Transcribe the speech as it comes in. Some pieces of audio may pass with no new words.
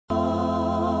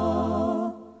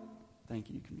Thank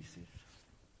you. You can be seated.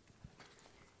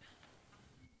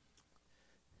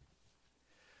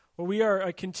 Well, we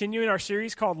are continuing our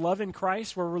series called Love in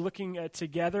Christ, where we're looking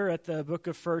together at the book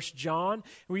of 1 John.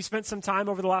 We spent some time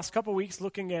over the last couple weeks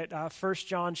looking at 1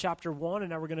 John chapter 1,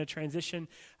 and now we're going to transition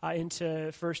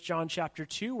into 1 John chapter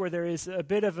 2, where there is a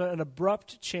bit of an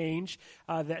abrupt change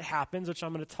that happens, which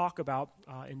I'm going to talk about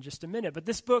in just a minute. But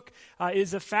this book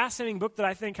is a fascinating book that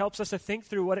I think helps us to think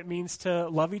through what it means to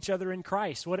love each other in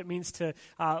Christ, what it means to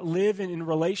live in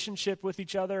relationship with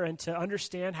each other, and to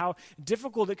understand how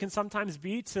difficult it can sometimes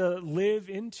be to live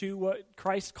into what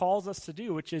Christ calls us to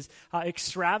do, which is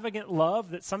extravagant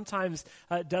love that sometimes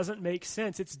doesn't make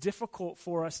sense. It's difficult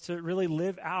for us to really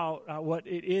live out what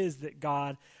it is that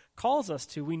God calls us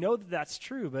to. We know that that's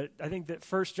true, but I think that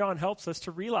 1 John helps us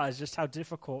to realize just how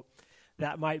difficult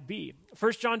that might be.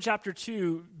 1 John chapter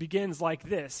 2 begins like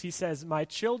this. He says, "My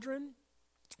children,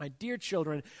 my dear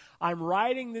children, I'm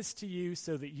writing this to you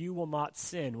so that you will not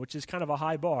sin," which is kind of a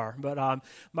high bar. But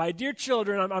my dear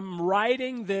children, I'm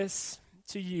writing this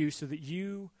to you so that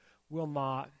you will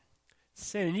not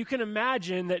sin. And you can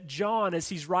imagine that John, as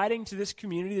he's writing to this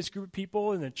community, this group of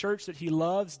people in the church that he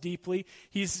loves deeply,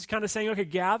 he's kind of saying, okay,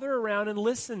 gather around and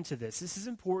listen to this. This is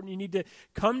important. You need to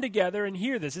come together and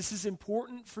hear this. This is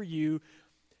important for you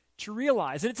to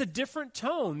realize. And it's a different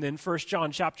tone than 1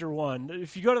 John chapter 1.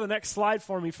 If you go to the next slide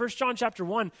for me, 1 John chapter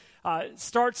 1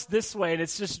 starts this way, and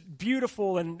it's just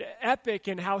beautiful and epic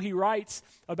in how he writes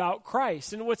about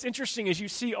Christ. And what's interesting is you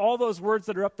see all those words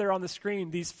that are up there on the screen,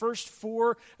 these first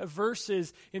 4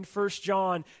 verses in 1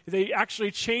 John, they actually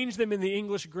changed them in the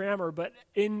English grammar, but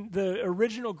in the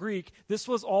original Greek, this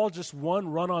was all just one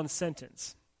run-on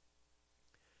sentence.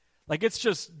 Like, it's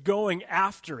just going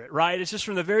after it, right? It's just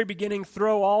from the very beginning,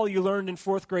 throw all you learned in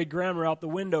 4th grade grammar out the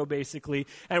window, basically,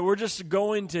 and we're just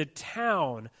going to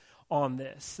town on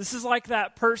this. This is like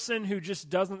that person who just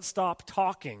doesn't stop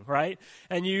talking, right?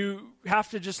 And you have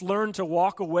to just learn to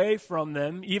walk away from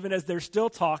them, even as they're still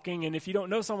talking. And if you don't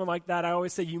know someone like that, I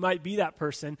always say you might be that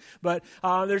person. But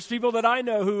there's people that I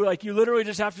know who, like, you literally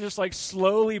just have to just, like,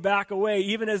 slowly back away,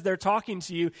 even as they're talking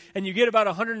to you. And you get about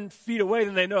 100 feet away,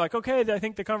 then they know, like, okay, I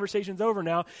think the conversation's over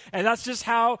now. And that's just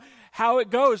how it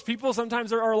goes. People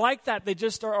sometimes are like that. They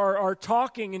just are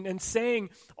talking and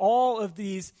saying all of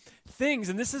these things.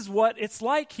 And this is what it's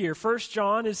like here. 1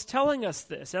 John is telling us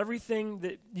this. Everything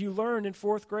that you learned in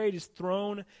 4th grade is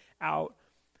thrown out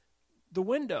the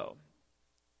window.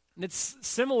 And it's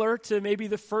similar to maybe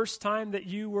the first time that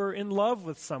you were in love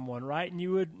with someone, right? And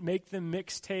you would make them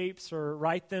mixtapes or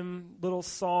write them little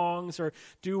songs or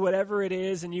do whatever it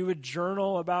is, and you would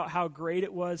journal about how great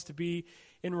it was to be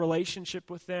in relationship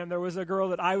with them. There was a girl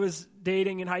that I was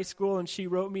dating in high school, and she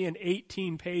wrote me an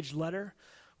 18-page letter,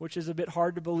 which is a bit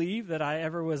hard to believe that I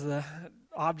ever was the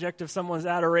object of someone's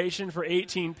adoration for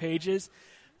 18 pages.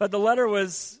 But the letter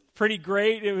was pretty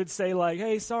great. It would say, like,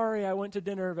 hey, sorry, I went to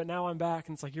dinner, but now I'm back.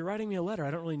 And it's like, you're writing me a letter. I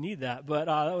don't really need that. But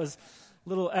that was a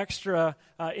little extra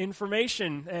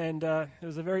information. And it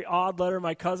was a very odd letter.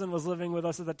 My cousin was living with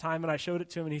us at the time, and I showed it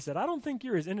to him, and he said, I don't think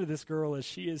you're as into this girl as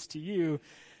she is to you.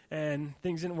 And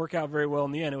things didn't work out very well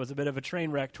in the end. It was a bit of a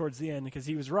train wreck towards the end because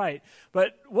he was right.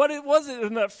 But what it was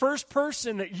in that first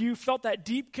person that you felt that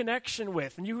deep connection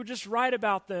with, and you would just write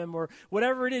about them or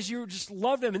whatever it is, you just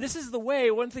love them. And this is the way,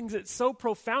 one thing that's so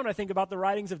profound, I think, about the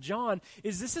writings of John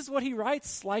is this is what he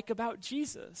writes like about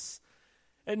Jesus.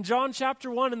 In John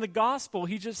chapter 1 in the gospel,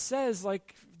 he just says,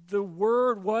 like, the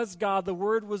Word was God. The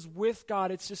Word was with God.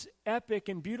 It's just epic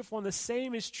and beautiful. And the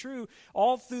same is true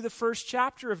all through the first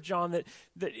chapter of John,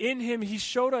 that in him he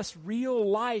showed us real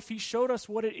life. He showed us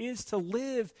what it is to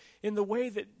live in the way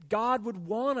that God would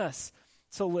want us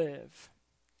to live.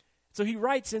 So he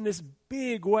writes in this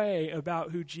big way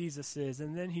about who Jesus is.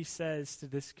 And then he says to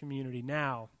this community,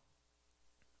 now,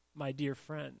 my dear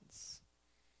friends,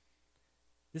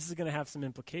 this is going to have some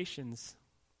implications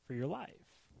for your life.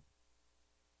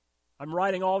 I'm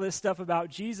writing all this stuff about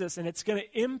Jesus, and it's going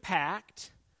to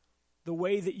impact the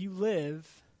way that you live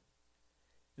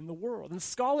in the world. And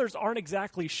scholars aren't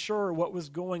exactly sure what was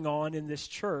going on in this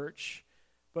church,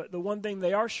 but the one thing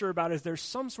they are sure about is there's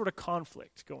some sort of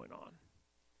conflict going on.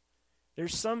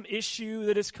 There's some issue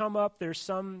that has come up. There's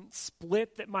some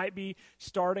split that might be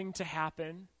starting to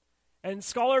happen. And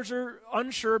scholars are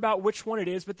unsure about which one it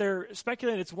is, but they're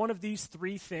speculating it's one of these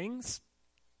 3 things.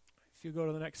 If you go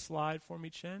to the next slide for me,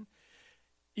 Chen.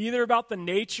 Either about the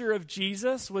nature of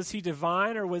Jesus, was he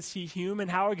divine or was he human?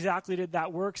 How exactly did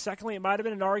that work? Secondly, it might have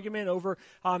been an argument over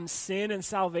sin and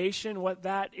salvation, what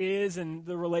that is and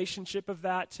the relationship of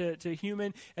that to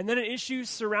human. And then an issue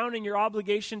surrounding your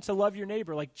obligation to love your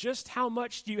neighbor. Like, just how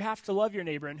much do you have to love your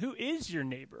neighbor? And who is your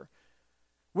neighbor?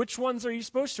 Which ones are you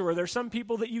supposed to? Are there some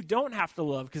people that you don't have to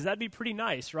love? Because that'd be pretty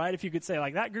nice, right? If you could say,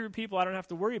 like, that group of people I don't have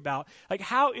to worry about. Like,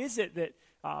 how is it that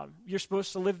you're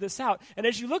supposed to live this out? And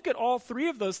as you look at all three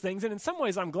of those things, and in some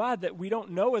ways I'm glad that we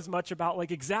don't know as much about,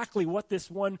 like, exactly what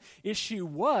this one issue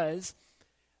was,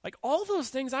 like, all those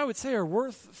things I would say are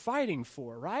worth fighting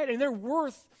for, right? And they're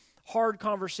worth hard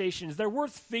conversations. They're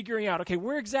worth figuring out, okay,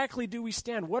 where exactly do we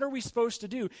stand? What are we supposed to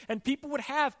do? And people would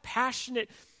have passionate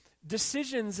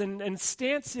decisions and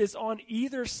stances on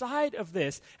either side of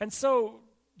this. And so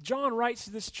John writes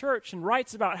to this church and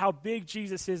writes about how big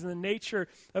Jesus is and the nature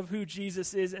of who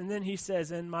Jesus is. And then he says,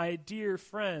 and my dear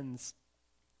friends,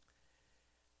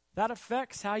 that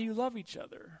affects how you love each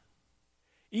other,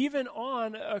 even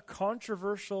on a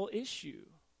controversial issue,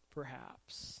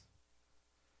 perhaps.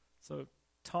 So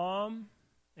Tom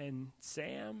and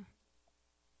Sam,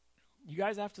 you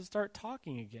guys have to start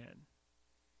talking again.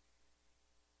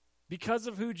 Because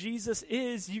of who Jesus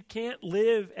is, you can't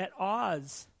live at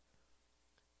odds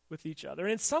with each other.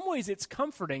 And in some ways, it's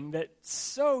comforting that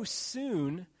so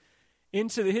soon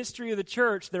into the history of the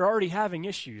church, they're already having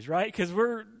issues, right? Because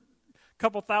we're a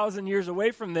couple thousand years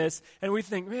away from this, and we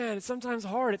think, man, it's sometimes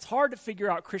hard. It's hard to figure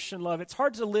out Christian love. It's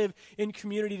hard to live in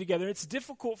community together. It's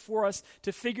difficult for us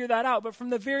to figure that out. But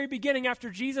from the very beginning, after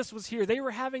Jesus was here, they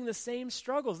were having the same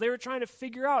struggles. They were trying to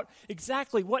figure out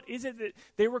exactly what is it that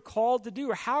they were called to do,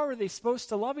 or how are they supposed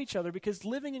to love each other, because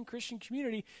living in Christian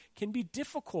community can be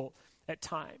difficult at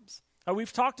times.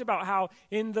 We've talked about how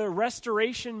in the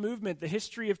Restoration movement, the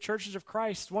history of Churches of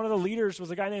Christ, one of the leaders was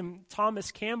a guy named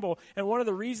Thomas Campbell, and one of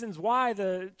the reasons why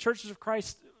the Churches of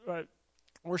Christ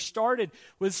were started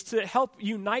was to help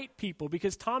unite people,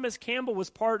 because Thomas Campbell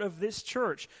was part of this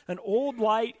church, an old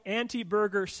light,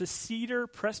 anti-burger, seceder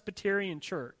Presbyterian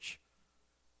church.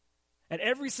 And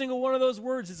every single one of those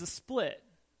words is a split.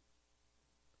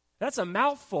 That's a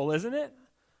mouthful, isn't it?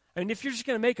 I mean, if you're just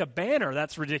going to make a banner,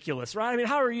 that's ridiculous, right? I mean,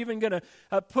 how are you even going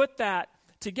to put that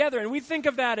together? And we think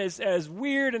of that as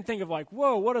weird and think of like,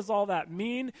 whoa, what does all that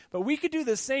mean? But we could do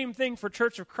the same thing for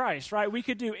Church of Christ, right? We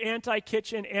could do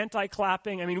anti-kitchen,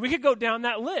 anti-clapping. I mean, we could go down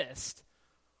that list.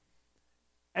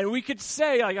 And we could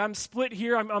say, like, I'm split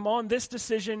here. I'm on this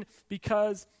decision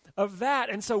because of that.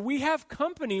 And so we have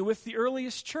company with the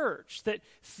earliest church that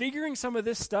figuring some of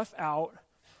this stuff out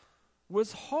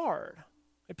was hard.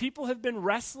 People have been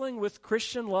wrestling with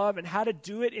Christian love and how to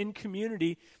do it in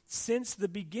community since the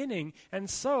beginning. And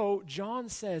so John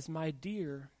says, my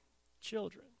dear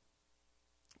children,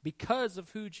 because of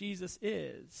who Jesus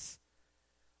is,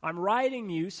 I'm writing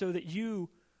you so that you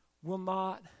will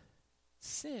not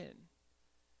sin,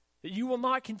 that you will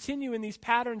not continue in these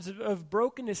patterns of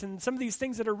brokenness and some of these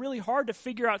things that are really hard to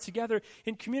figure out together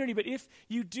in community. But if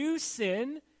you do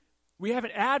sin, we have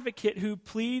an advocate who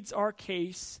pleads our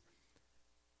case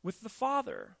with the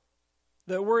Father.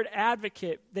 The word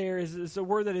advocate there is a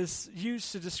word that is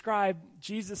used to describe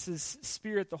Jesus'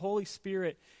 Spirit, the Holy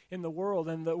Spirit in the world.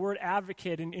 And the word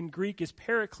advocate in Greek is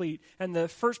paraclete. And the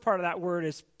first part of that word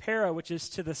is para, which is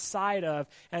to the side of.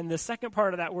 And the second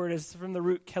part of that word is from the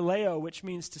root kaleo, which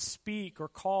means to speak or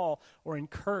call or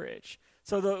encourage.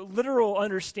 So the literal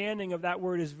understanding of that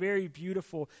word is very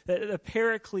beautiful. That the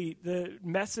paraclete, the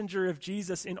messenger of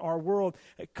Jesus in our world,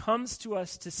 it comes to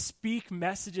us to speak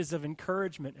messages of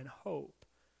encouragement and hope.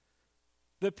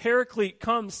 The paraclete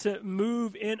comes to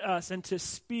move in us and to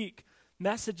speak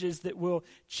messages that will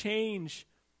change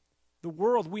the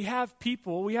world. We have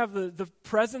people, we have the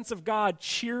presence of God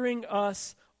cheering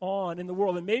us on in the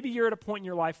world. And maybe you're at a point in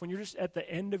your life when you're just at the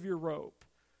end of your rope.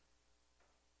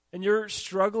 And you're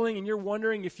struggling and you're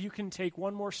wondering if you can take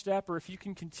one more step or if you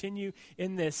can continue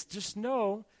in this. Just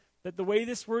know that the way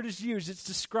this word is used, it's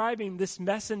describing this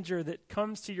messenger that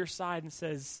comes to your side and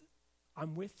says,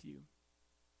 I'm with you.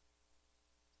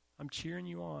 I'm cheering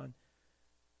you on.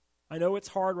 I know it's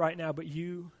hard right now, but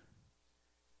you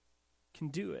can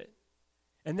do it.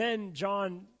 And then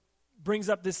John brings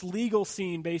up this legal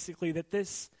scene, basically, that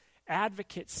this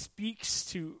advocate speaks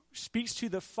to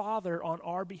the Father on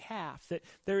our behalf, that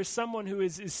there is someone who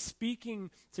is speaking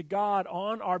to God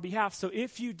on our behalf. So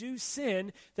if you do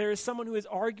sin, there is someone who is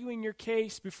arguing your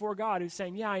case before God, who's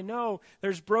saying, yeah, I know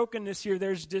there's brokenness here,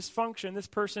 there's dysfunction, this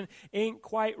person ain't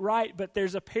quite right, but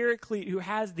there's a paraclete who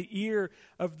has the ear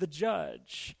of the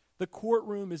judge. The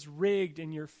courtroom is rigged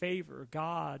in your favor.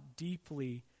 God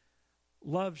deeply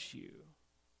loves you.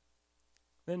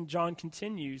 Then John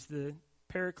continues, the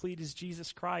Paraclete is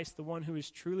Jesus Christ, the one who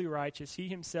is truly righteous. He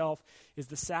himself is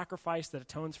the sacrifice that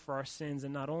atones for our sins,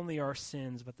 and not only our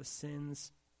sins, but the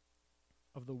sins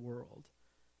of the world.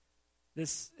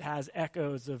 This has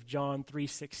echoes of John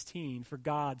 3:16. For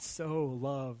God so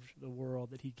loved the world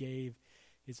that he gave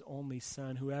his only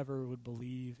Son. Whoever would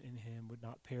believe in him would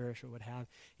not perish or would have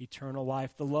eternal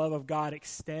life. The love of God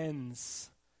extends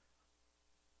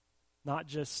not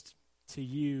just to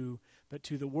you, but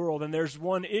to the world. And there's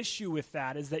one issue with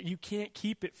that, is that you can't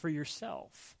keep it for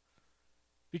yourself.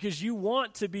 Because you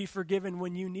want to be forgiven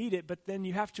when you need it, but then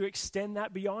you have to extend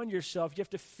that beyond yourself. You have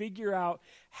to figure out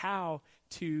how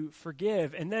to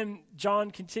forgive. And then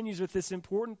John continues with this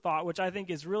important thought, which I think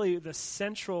is really the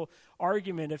central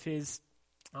argument of his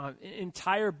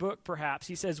entire book, perhaps.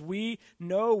 He says, we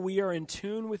know we are in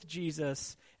tune with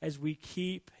Jesus as we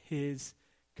keep his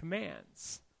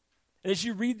commands. And as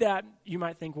you read that, you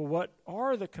might think, well, what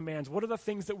are the commands? What are the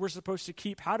things that we're supposed to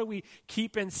keep? How do we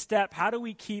keep in step? How do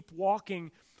we keep walking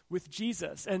with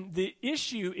Jesus? And the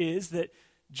issue is that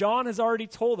John has already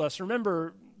told us.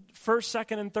 Remember, 1st,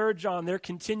 2nd, and 3rd John, they're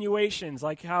continuations,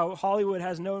 like how Hollywood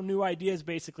has no new ideas,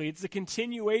 basically. It's a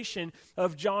continuation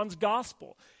of John's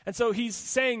gospel. And so he's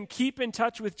saying, keep in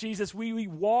touch with Jesus. We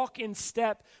walk in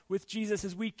step with Jesus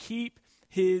as we keep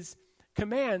his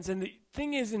commands. And the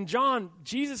thing is, in John,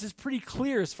 Jesus is pretty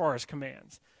clear as far as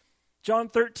commands. John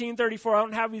 13:34, I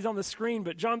don't have these on the screen,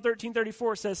 but John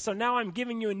 13:34 says, so now I'm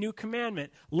giving you a new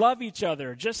commandment. Love each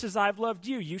other. Just as I've loved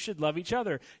you, you should love each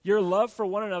other. Your love for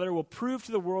one another will prove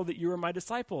to the world that you are my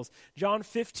disciples. John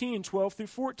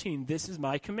 15:12-14, this is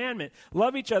my commandment.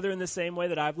 Love each other in the same way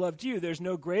that I've loved you. There's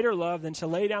no greater love than to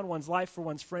lay down one's life for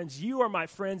one's friends. You are my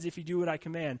friends if you do what I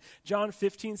command. John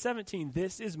 15:17,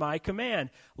 this is my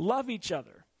command. Love each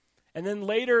other. And then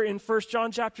later in 1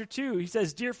 John chapter 2, he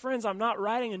says, dear friends, I'm not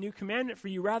writing a new commandment for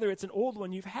you. Rather, it's an old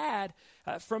one you've had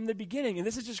from the beginning. And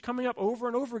this is just coming up over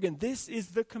and over again. This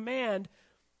is the command.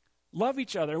 Love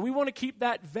each other. And we want to keep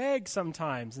that vague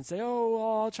sometimes and say, oh,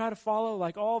 well, I'll try to follow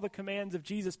like all the commands of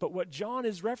Jesus. But what John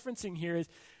is referencing here is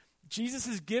Jesus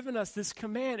has given us this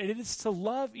command, and it is to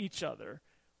love each other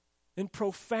in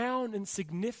profound and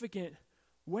significant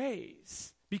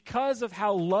ways. Because of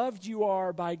how loved you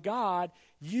are by God,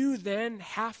 you then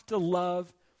have to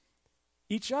love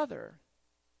each other.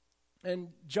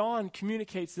 And John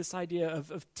communicates this idea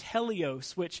of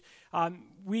teleos, which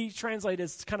we translate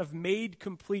as kind of made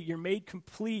complete. You're made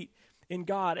complete in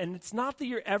God. And it's not that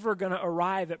you're ever going to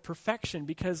arrive at perfection,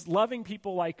 because loving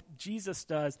people like Jesus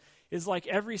does is like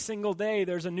every single day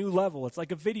there's a new level. It's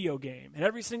like a video game. And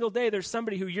every single day there's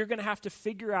somebody who you're going to have to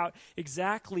figure out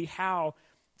exactly how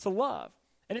to love.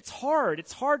 And it's hard.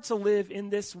 It's hard to live in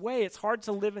this way. It's hard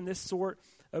to live in this sort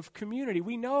of community.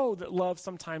 We know that love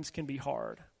sometimes can be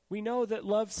hard. We know that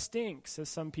love stinks, as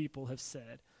some people have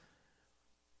said.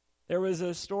 There was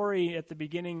a story at the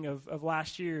beginning of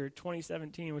last year,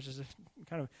 2017, which is a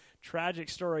kind of tragic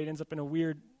story. It ends up in a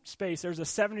weird space. There's a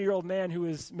 70-year-old man who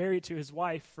was married to his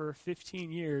wife for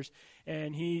 15 years,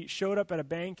 and he showed up at a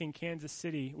bank in Kansas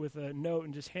City with a note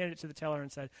and just handed it to the teller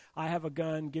and said, I have a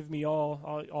gun, give me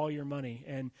all your money.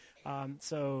 And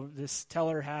so this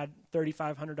teller had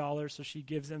 $3,500, so she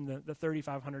gives him the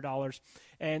 $3,500.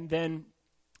 And then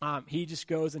he just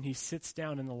goes and he sits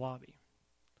down in the lobby.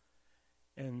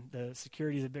 And the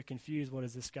security's a bit confused. What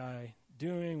is this guy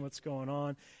doing? What's going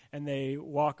on? And they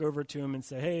walk over to him and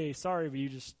say, hey, sorry, but you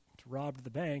just robbed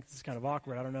the bank. This is kind of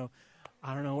awkward. I don't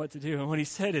know what to do. And what he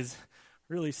said is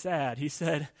really sad. He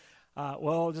said,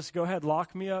 well, just go ahead,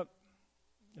 lock me up.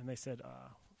 And they said,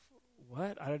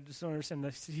 what? I just don't understand.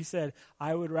 He said,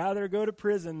 I would rather go to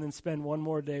prison than spend one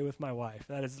more day with my wife.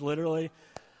 That is literally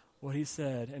what he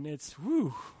said. And it's,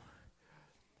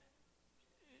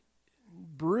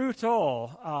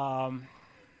 brutal.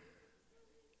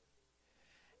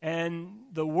 And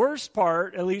the worst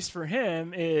part, at least for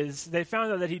him, is they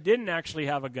found out that he didn't actually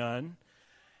have a gun.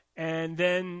 And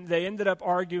then they ended up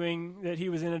arguing that he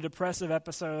was in a depressive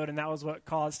episode, and that was what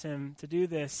caused him to do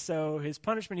this. So his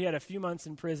punishment, he had a few months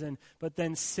in prison, but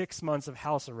then 6 months of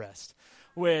house arrest,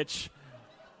 which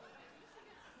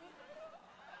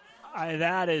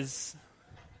that is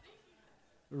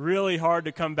really hard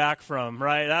to come back from,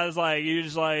 right? That is like, you're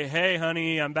just like, hey,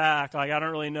 honey, I'm back. Like, I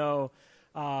don't really know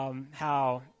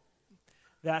how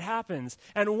that happens.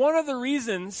 And one of the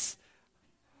reasons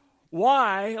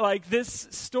why, like, this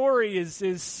story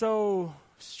is so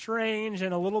strange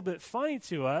and a little bit funny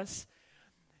to us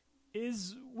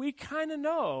is we kind of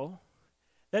know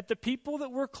that the people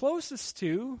that we're closest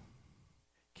to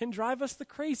can drive us the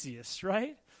craziest,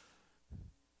 right?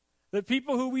 The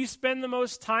people who we spend the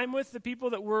most time with, the people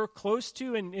that we're close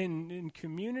to in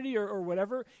community or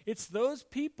whatever, it's those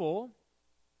people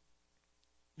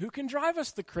who can drive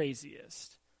us the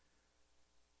craziest.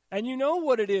 And you know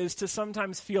what it is to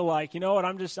sometimes feel like, you know what,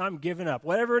 I'm giving up.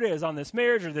 Whatever it is on this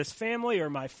marriage or this family or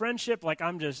my friendship, like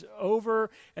I'm just over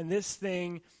and this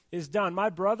thing is done. My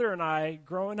brother and I,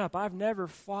 growing up, I've never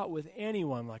fought with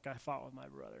anyone like I fought with my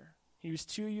brother. He was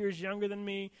 2 years younger than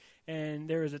me, and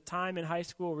there was a time in high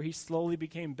school where he slowly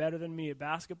became better than me at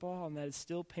basketball, and that is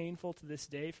still painful to this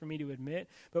day for me to admit.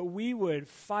 But we would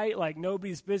fight like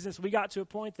nobody's business. We got to a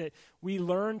point that we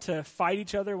learned to fight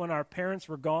each other when our parents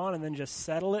were gone and then just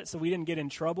settle it so we didn't get in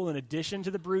trouble in addition to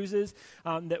the bruises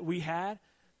that we had.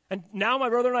 And now my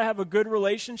brother and I have a good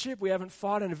relationship. We haven't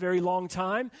fought in a very long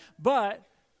time, but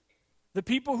the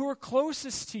people who are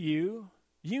closest to you,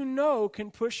 you know, can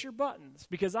push your buttons.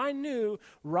 Because I knew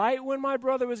right when my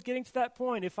brother was getting to that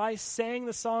point, if I sang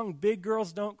the song Big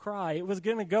Girls Don't Cry, it was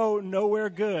going to go nowhere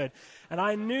good. And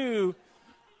I knew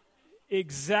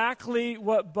exactly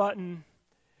what button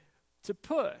to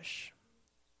push.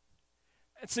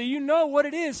 And so you know what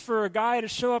it is for a guy to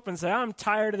show up and say, I'm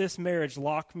tired of this marriage,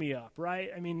 lock me up,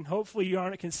 right? I mean, hopefully you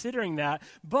aren't considering that.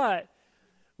 But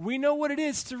we know what it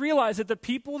is to realize that the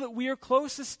people that we are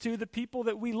closest to, the people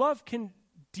that we love, can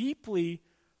deeply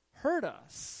hurt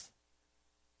us,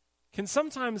 can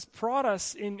sometimes prod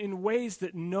us in ways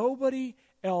that nobody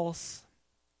else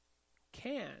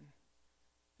can.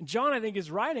 And John, I think,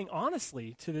 is writing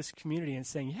honestly to this community and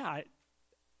saying, yeah,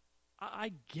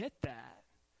 I get that.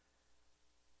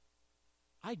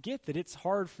 I get that it's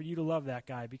hard for you to love that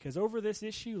guy because over this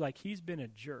issue, like, he's been a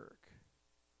jerk.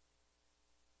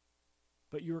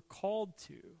 But you're called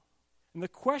to. And the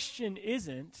question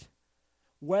isn't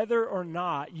whether or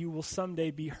not you will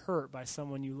someday be hurt by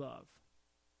someone you love.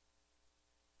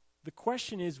 The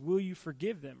question is, will you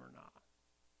forgive them or not?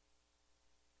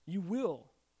 You will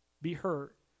be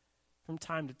hurt from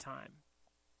time to time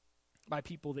by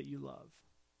people that you love.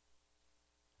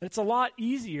 And it's a lot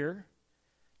easier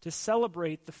to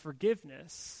celebrate the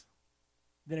forgiveness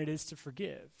than it is to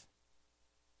forgive.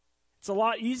 It's a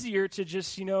lot easier to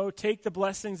just, take the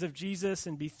blessings of Jesus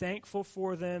and be thankful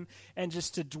for them and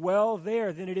just to dwell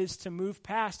there than it is to move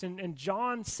past. And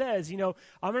John says, I'm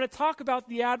going to talk about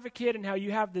the advocate and how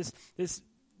you have this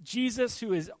Jesus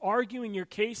who is arguing your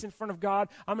case in front of God.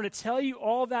 I'm going to tell you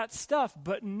all that stuff,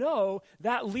 but no,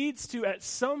 that leads to at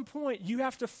some point you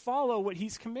have to follow what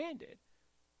he's commanded.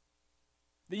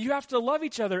 That you have to love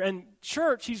each other. And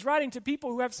church, he's writing to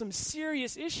people who have some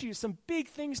serious issues, some big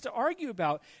things to argue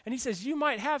about. And he says, you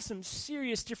might have some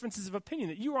serious differences of opinion,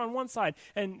 that you are on one side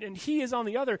and he is on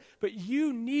the other. But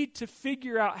you need to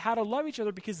figure out how to love each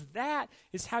other because that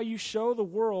is how you show the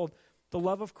world the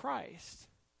love of Christ.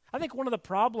 I think one of the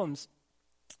problems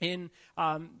in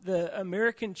the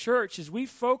American church is we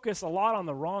focus a lot on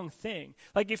the wrong thing.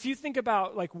 Like if you think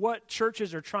about like what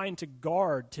churches are trying to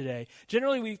guard today,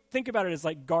 generally we think about it as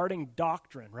like guarding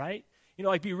doctrine, right?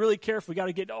 Like be really careful. We got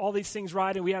to get all these things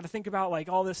right and we have to think about like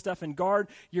all this stuff and guard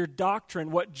your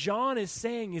doctrine. What John is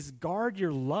saying is guard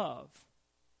your love.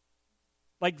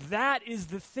 Like that is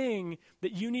the thing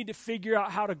that you need to figure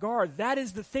out how to guard. That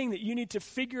is the thing that you need to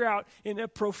figure out in a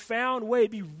profound way.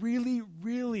 Be really,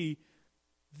 really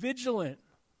vigilant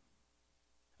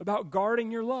about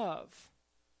guarding your love.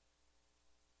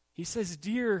 He says,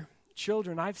 dear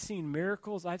children, I've seen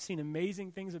miracles. I've seen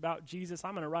amazing things about Jesus.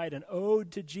 I'm going to write an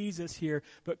ode to Jesus here,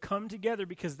 but come together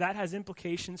because that has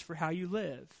implications for how you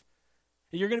live.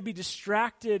 And you're going to be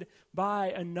distracted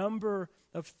by a number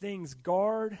of things.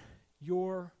 Guard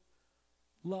your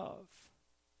love.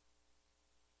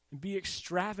 And be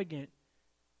extravagant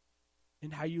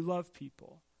in how you love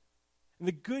people. And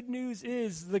the good news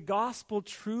is the gospel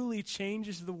truly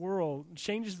changes the world,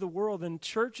 and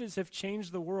churches have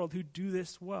changed the world who do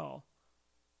this well.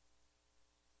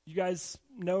 You guys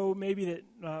know maybe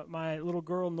that my little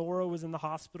girl Nora was in the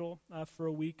hospital for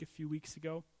a few weeks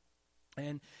ago.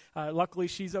 And luckily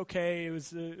she's okay. It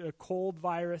was a cold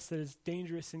virus that is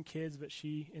dangerous in kids, but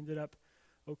she ended up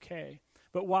okay.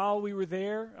 But while we were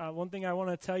there, one thing I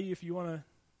want to tell you, if you want to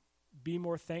be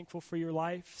more thankful for your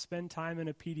life, spend time in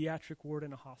a pediatric ward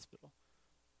in a hospital.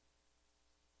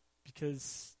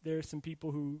 Because there are some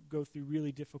people who go through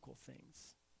really difficult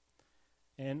things.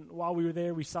 And while we were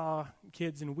there, we saw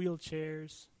kids in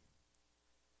wheelchairs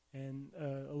and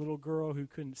a little girl who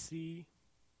couldn't see.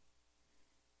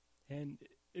 And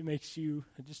it makes you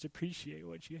just appreciate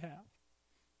what you have.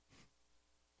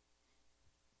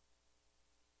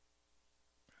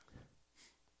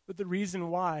 But the reason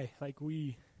why,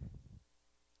 we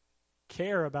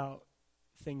care about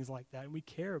things like that, and we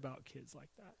care about kids like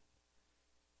that,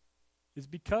 is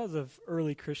because of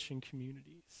early Christian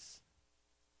communities.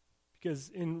 Because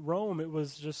in Rome, it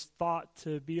was just thought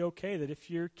to be okay that if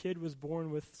your kid was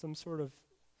born with some sort of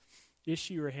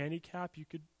issue or handicap, you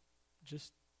could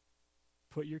just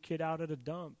put your kid out at a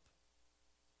dump.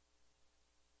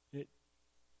 It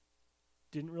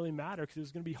didn't really matter because it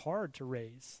was going to be hard to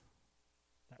raise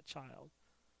that child.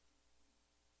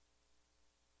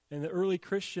 And the early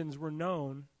Christians were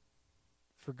known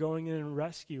for going in and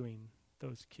rescuing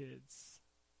those kids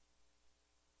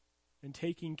and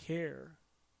taking care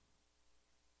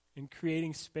and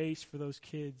creating space for those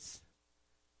kids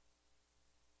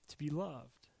to be loved.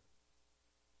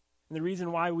 And the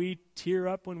reason why we tear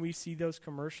up when we see those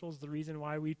commercials, the reason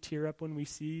why we tear up when we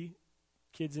see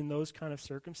kids in those kind of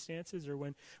circumstances, or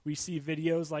when we see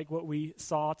videos like what we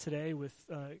saw today with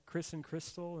Chris and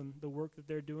Crystal and the work that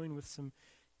they're doing with some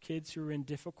kids who are in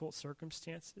difficult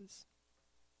circumstances,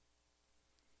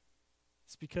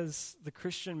 it's because the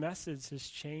Christian message has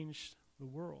changed the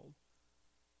world.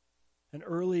 And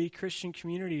early Christian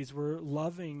communities were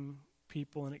loving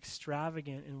people and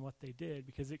extravagant in what they did,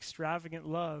 because extravagant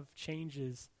love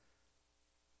changes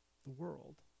the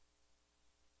world.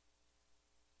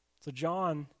 So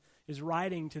John is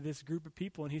writing to this group of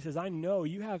people, and he says, I know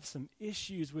you have some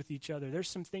issues with each other. There's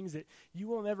some things that you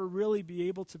will never really be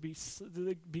able to be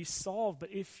solved,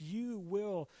 but if you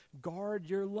will guard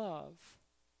your love,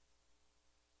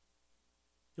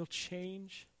 you'll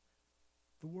change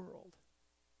the world.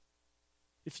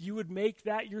 If you would make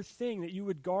that your thing, that you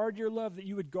would guard your love, that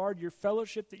you would guard your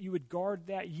fellowship, that you would guard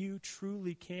that, you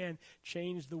truly can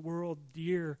change the world.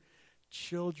 Dear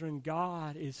children,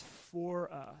 God is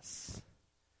for us.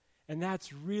 And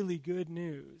that's really good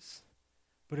news.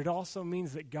 But it also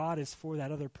means that God is for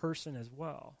that other person as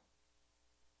well.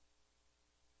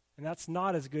 And that's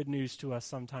not as good news to us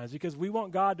sometimes, because we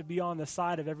want God to be on the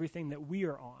side of everything that we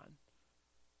are on.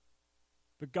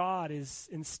 But God is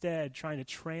instead trying to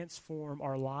transform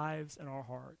our lives and our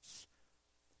hearts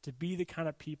to be the kind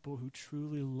of people who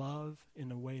truly love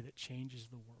in a way that changes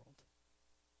the world.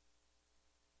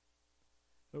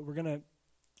 But we're going to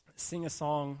sing a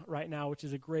song right now, which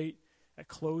is a great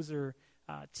closer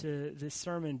to this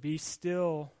sermon. Be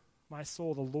still, my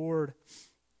soul, the Lord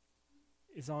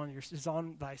is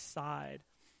on thy side.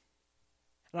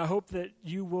 And I hope that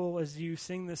you will, as you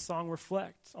sing this song,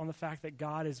 reflect on the fact that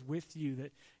God is with you,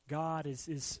 that God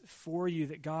is for you,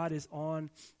 that God is on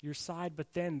your side.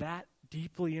 But then that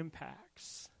deeply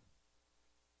impacts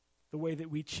the way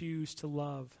that we choose to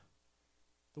love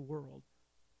the world.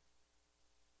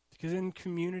 Because in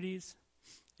communities,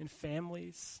 in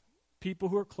families, people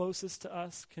who are closest to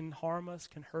us can harm us,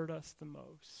 can hurt us the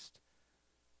most.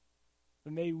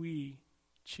 But may we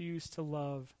choose to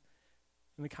love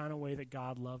in the kind of way that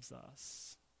God loves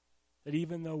us. That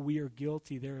even though we are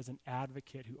guilty, there is an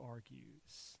advocate who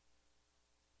argues.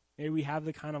 May we have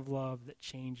the kind of love that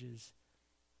changes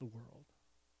the world.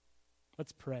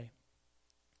 Let's pray.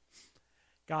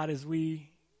 God, as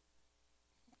we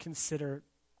consider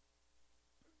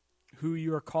who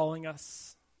you are calling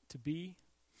us to be,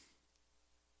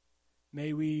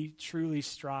 may we truly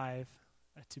strive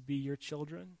to be your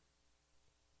children.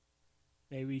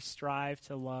 May we strive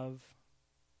to love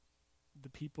the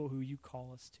people who you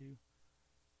call us to.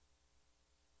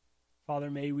 Father,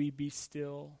 may we be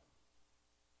still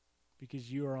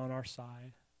because you are on our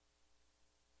side.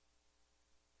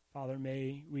 Father,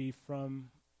 may we from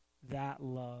that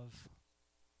love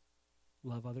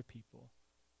other people.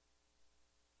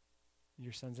 In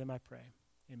your son's name I pray.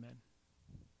 Amen.